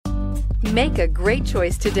Make a great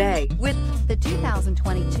choice today with the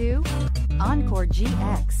 2022 Encore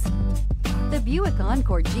GX. The Buick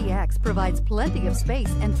Encore GX provides plenty of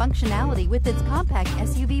space and functionality with its compact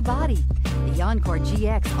SUV body. The Encore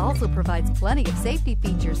GX also provides plenty of safety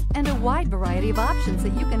features and a wide variety of options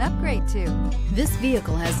that you can upgrade to. This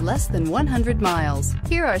vehicle has less than 100 miles.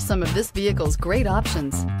 Here are some of this vehicle's great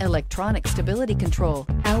options: electronic stability control,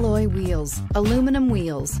 alloy wheels, aluminum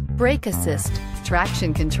wheels, brake assist,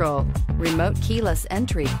 traction control, remote keyless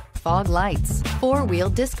entry, fog lights, four-wheel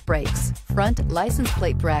disc brakes, front license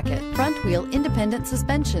plate bracket, front wheel independent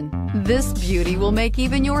suspension. This beauty will make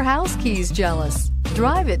even your house keys jealous.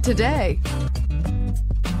 Drive it today.